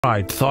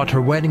bride thought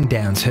her wedding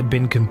dance had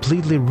been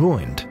completely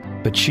ruined,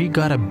 but she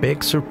got a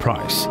big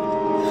surprise.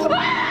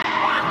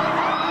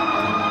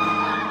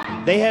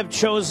 They have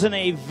chosen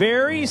a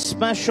very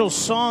special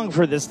song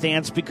for this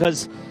dance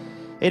because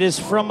it is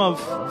from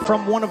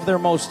one of their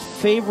most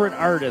favorite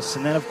artists,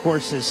 and that, of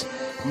course, is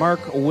Mark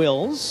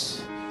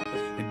Wills.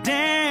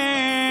 Dance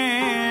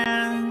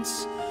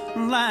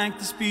like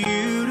this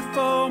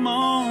beautiful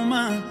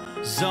moment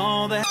is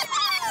all that.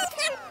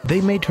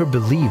 They made her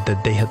believe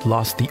that they had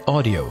lost the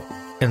audio,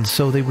 and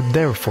so they would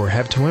therefore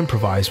have to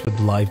improvise with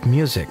live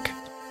music.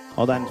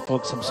 Hold on,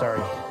 folks, I'm sorry.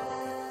 All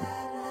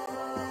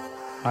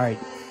right.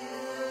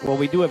 Well,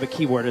 we do have a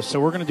keyboardist, so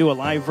we're going to do a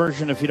live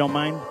version if you don't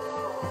mind.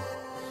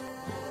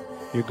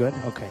 You're good?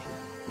 Okay.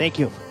 Thank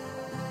you.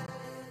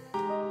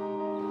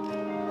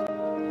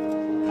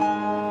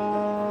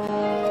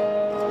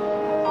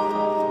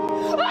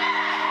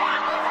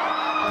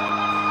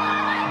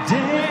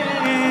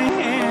 Dance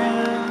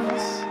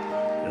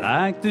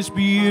like this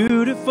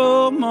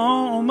beautiful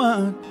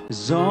moment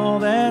is all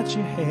that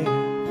you have.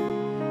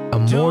 A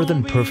more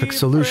than perfect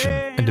solution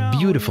and a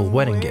beautiful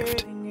wedding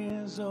gift.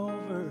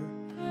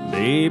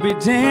 Baby,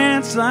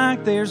 dance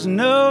like there's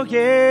no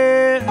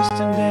yesterday.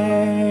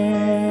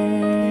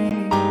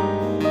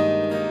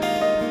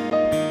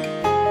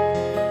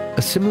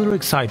 A similar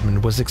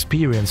excitement was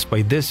experienced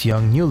by this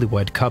young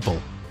newlywed couple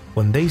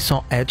when they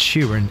saw Ed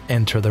Sheeran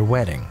enter their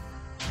wedding.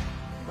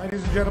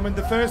 Ladies and gentlemen,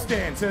 the first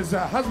dance as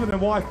husband and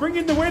wife. Bring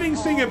in the wedding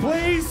singer,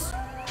 please.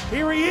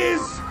 Here he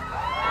is. Oh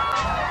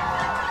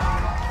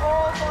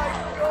my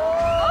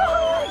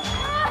God!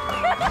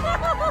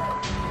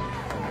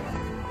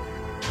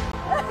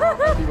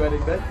 Happy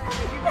wedding, babe.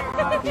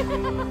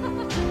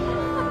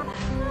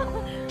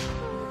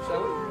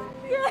 Shall we?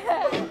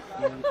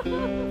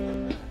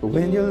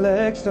 When your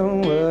legs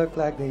don't work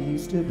like they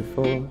used to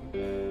before,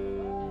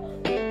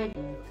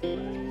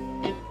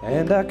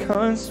 and I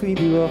can't sweep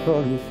you off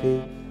all your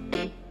feet.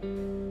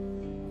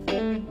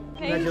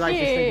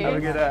 Congratulations. Have a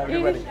good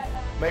wedding.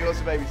 Make lots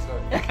of baby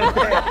story.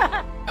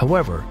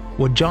 However,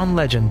 what John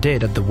Legend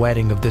did at the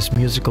wedding of this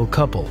musical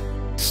couple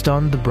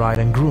stunned the bride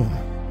and groom,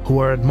 who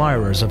are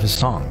admirers of his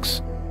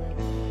songs.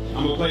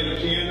 I'm gonna play the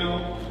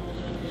piano.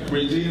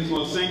 Regina's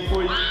gonna sing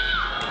for you.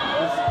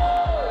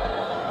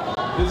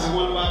 This is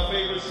one of our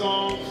favorite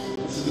songs.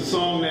 This is the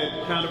song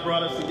that kind of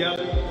brought us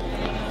together.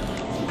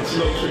 It's a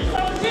little treat.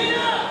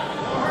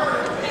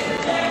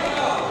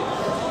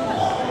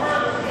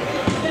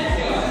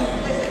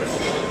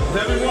 Is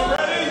everyone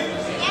ready?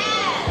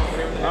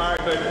 Yeah. All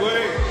right, baby.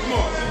 Wait. Come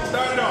on.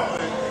 Start it off,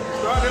 baby.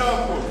 Start it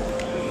off for me.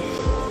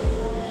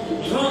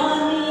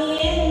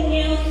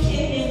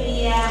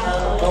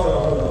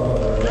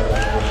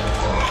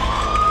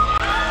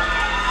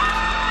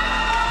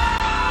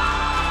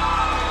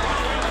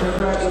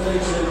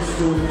 Congratulations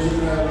to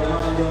Regina and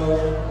Armando.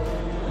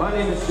 My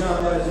name is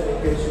John Legend, in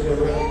case you didn't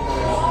recognize me.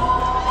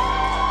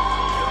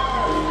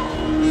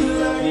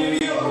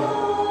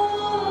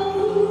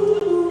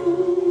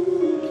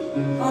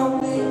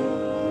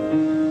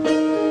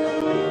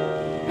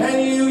 And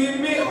you give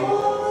me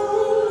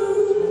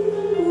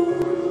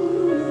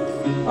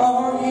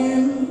all you.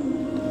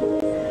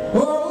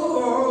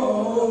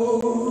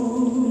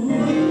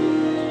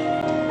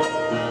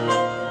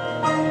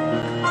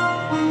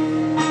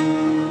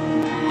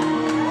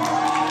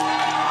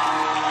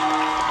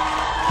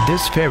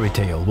 This fairy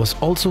tale was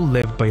also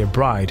lived by a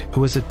bride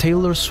who was a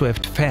Taylor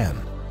Swift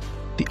fan.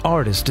 The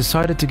artist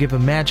decided to give a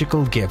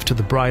magical gift to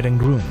the bride and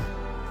groom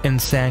and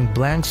sang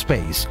Blank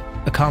Space,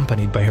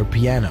 accompanied by her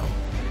piano.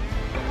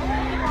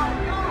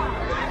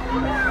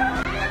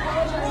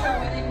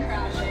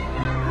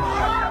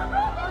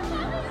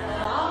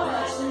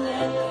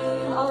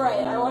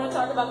 Alright, I want to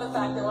talk about the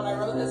fact that when I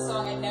wrote this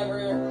song, I never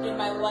in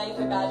my life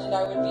imagined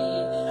I would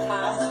be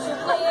asked to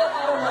play it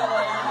at a wedding.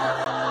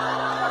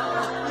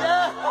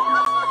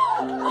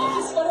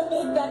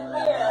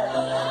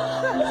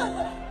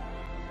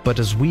 But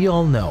as we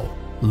all know,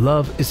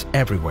 love is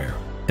everywhere,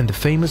 and the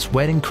famous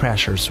wedding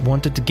crashers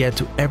wanted to get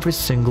to every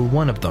single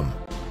one of them.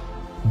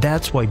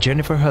 That's why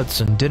Jennifer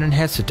Hudson didn't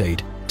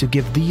hesitate to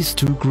give these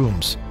two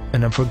grooms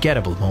an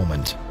unforgettable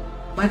moment.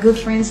 My good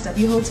friends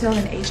W Hotel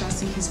and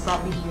HRC has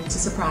brought me here to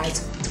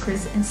surprise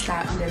Chris and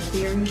Scott on their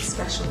very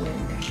special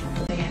wedding day.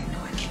 They had no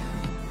idea.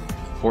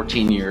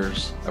 14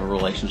 years of a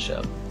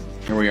relationship.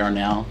 Here we are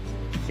now,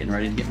 getting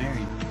ready to get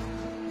married.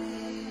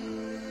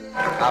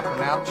 I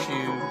pronounce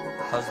you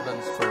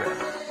husbands forever.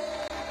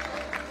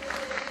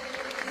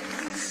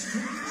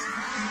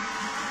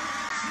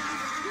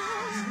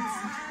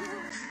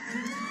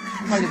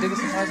 I'm like the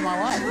biggest surprise of my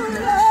life.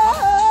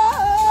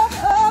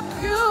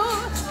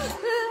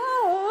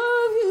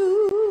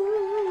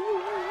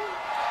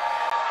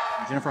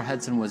 Jennifer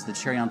Hudson was the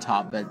cherry on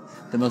top, but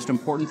the most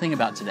important thing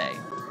about today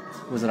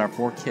was that our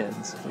 4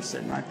 kids were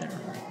sitting right there.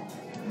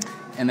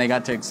 And they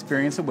got to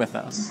experience it with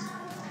us.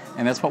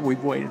 And that's what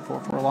we've waited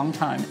for a long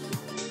time.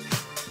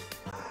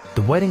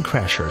 The wedding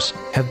crashers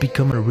have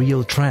become a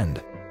real trend,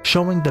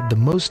 showing that the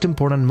most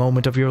important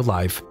moment of your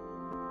life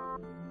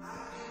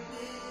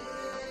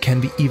can can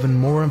be even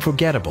more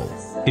unforgettable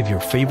if your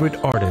favorite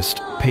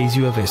artist pays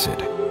you a visit.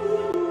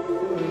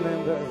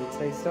 Remember the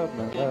taste of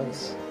my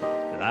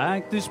love.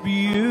 Like this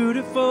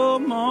beautiful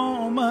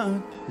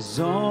moment is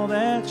all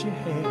that you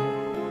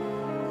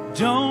had.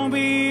 Don't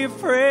be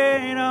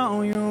afraid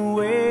on your